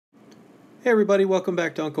Hey everybody, welcome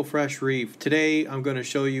back to Uncle Fresh Reef. Today I'm going to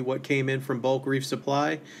show you what came in from Bulk Reef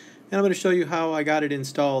Supply, and I'm going to show you how I got it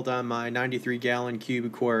installed on my 93-gallon Cube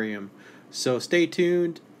Aquarium. So stay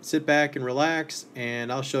tuned, sit back and relax,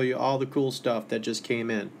 and I'll show you all the cool stuff that just came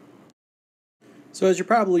in. So as you're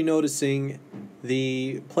probably noticing,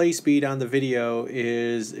 the play speed on the video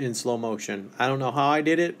is in slow motion. I don't know how I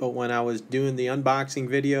did it, but when I was doing the unboxing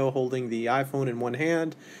video holding the iPhone in one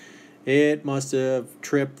hand, it must have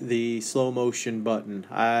tripped the slow motion button.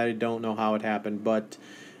 I don't know how it happened, but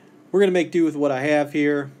we're going to make do with what I have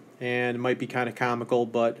here, and it might be kind of comical,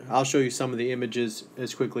 but I'll show you some of the images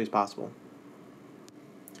as quickly as possible.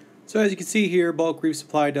 So as you can see here, Bulk Reef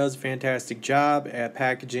Supply does a fantastic job at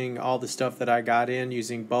packaging all the stuff that I got in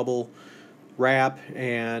using bubble wrap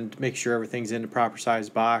and make sure everything's in the proper size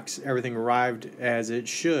box. Everything arrived as it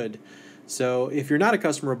should. So if you're not a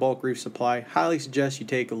customer of Bulk Reef Supply, highly suggest you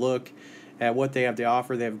take a look at what they have to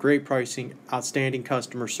offer. They have great pricing, outstanding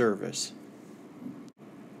customer service.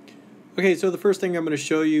 Okay, so the first thing I'm going to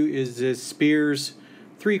show you is this Spears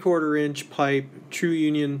 3/4 inch pipe True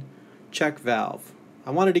Union check valve.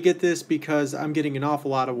 I wanted to get this because I'm getting an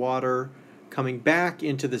awful lot of water coming back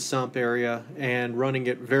into the sump area and running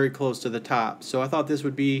it very close to the top. So I thought this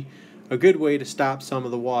would be a good way to stop some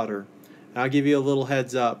of the water. And I'll give you a little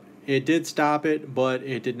heads up. It did stop it, but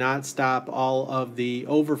it did not stop all of the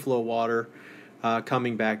overflow water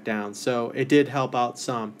coming back down. So it did help out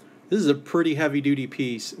some. This is a pretty heavy-duty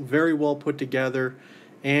piece, very well put together,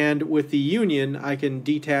 and with the Union, I can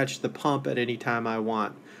detach the pump at any time I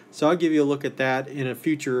want. So I'll give you a look at that in a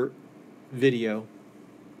future video.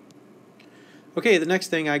 Okay, the next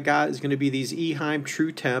thing I got is going to be these Eheim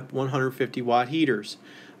True Temp 150 watt heaters.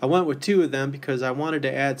 I went with 2 of them because I wanted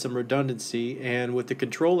to add some redundancy, and with the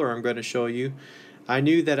controller I'm going to show you, I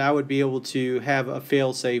knew that I would be able to have a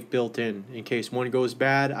fail-safe built in case one goes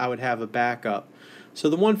bad. I would have a backup. So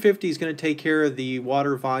the 150 is going to take care of the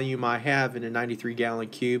water volume I have in a 93-gallon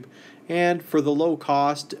cube, and for the low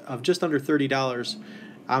cost of just under $30,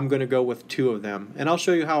 I'm going to go with 2 of them, and I'll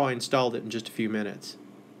show you how I installed it in just a few minutes.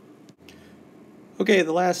 Okay,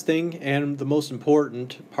 the last thing and the most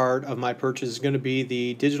important part of my purchase is going to be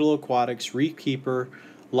the Digital Aquatics Reefkeeper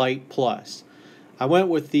Lite Plus. I went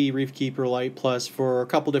with the Reefkeeper Lite Plus for a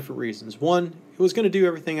couple different reasons. One, it was going to do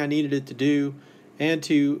everything I needed it to do, and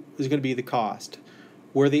 2, it was going to be the cost.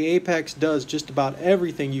 Where the Apex does just about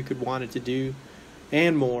everything you could want it to do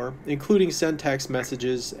and more, including send text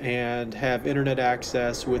messages and have internet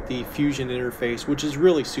access with the Fusion interface, which is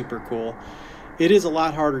really super cool. It is a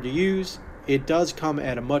lot harder to use. It does come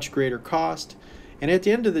at a much greater cost, and at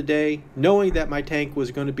the end of the day, knowing that my tank was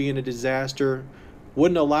going to be in a disaster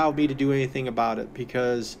wouldn't allow me to do anything about it,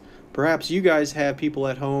 because perhaps you guys have people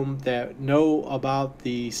at home that know about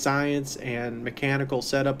the science and mechanical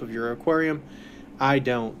setup of your aquarium. I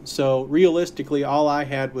don't. So realistically, all I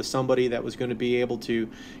had was somebody that was going to be able to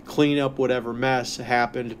clean up whatever mess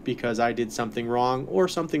happened because I did something wrong or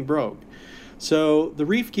something broke. So the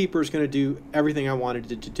Reefkeeper is going to do everything I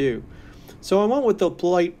wanted it to do. So I went with the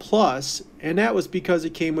Lite Plus, and that was because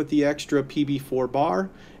it came with the extra PB4 bar.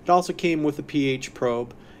 It also came with a pH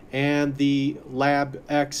probe and the Lab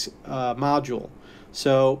X module.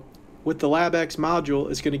 So with the Lab X module,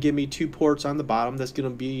 it's going to give me 2 ports on the bottom that's going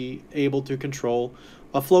to be able to control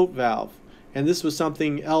a float valve. And this was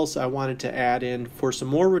something else I wanted to add in for some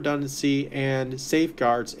more redundancy and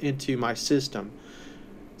safeguards into my system.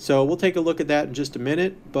 So we'll take a look at that in just a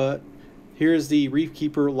minute, but here's the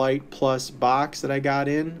Reefkeeper Lite Plus box that I got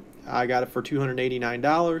in. I got it for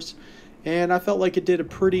 $289, and I felt like it did a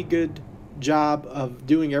pretty good job of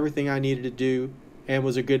doing everything I needed to do and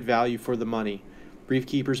was a good value for the money.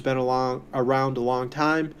 Reefkeeper's been around a long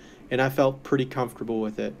time, and I felt pretty comfortable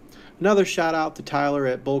with it. Another shout out to Tyler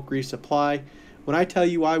at Bulk Reef Supply. When I tell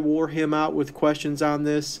you I wore him out with questions on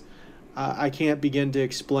this, I can't begin to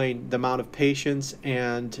explain the amount of patience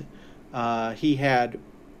and he had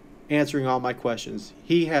answering all my questions.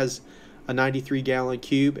 He has a 93-gallon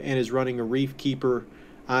cube and is running a Reefkeeper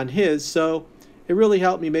on his, so it really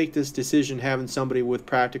helped me make this decision having somebody with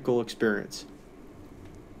practical experience.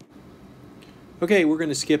 Okay, we're going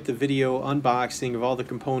to skip the video unboxing of all the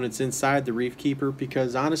components inside the Reefkeeper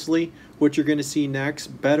because honestly, what you're going to see next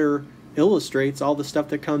better illustrates all the stuff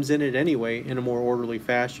that comes in it anyway in a more orderly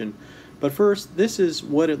fashion. But first, this is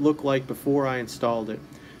what it looked like before I installed it.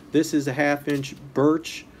 This is a 1/2-inch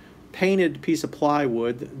birch painted piece of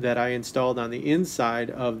plywood that I installed on the inside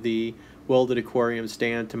of the welded aquarium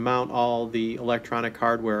stand to mount all the electronic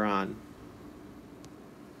hardware on.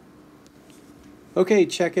 Okay,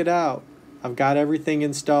 check it out. I've got everything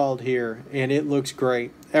installed here and it looks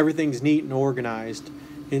great. Everything's neat and organized.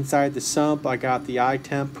 Inside the sump, I got the eye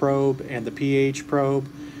temp probe and the pH probe.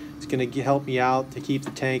 It's going to help me out to keep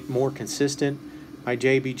the tank more consistent. My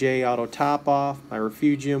JBJ auto top off, my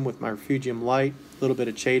refugium with my refugium light, a little bit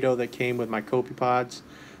of Chaeto that came with my copepods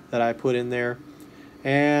that I put in there,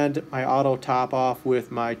 and my auto top off with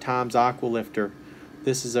my Tom's Aqua Lifter.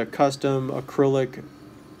 This is a custom acrylic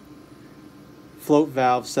float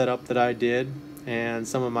valve setup that I did, and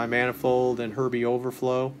some of my manifold and Herbie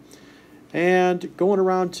overflow. And going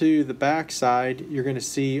around to the back side, you're going to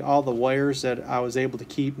see all the wires that I was able to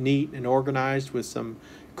keep neat and organized with some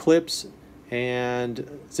clips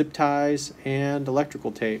and zip ties and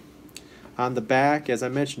electrical tape. On the back, as I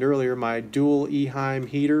mentioned earlier, my dual Eheim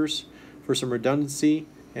heaters for some redundancy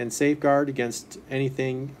and safeguard against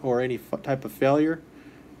anything or any type of failure.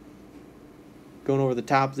 Going over the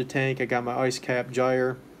top of the tank, I got my ice cap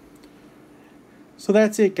gyre. So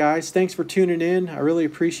that's it, guys. Thanks for tuning in. I really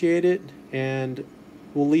appreciate it, and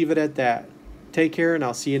we'll leave it at that. Take care, and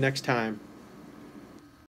I'll see you next time.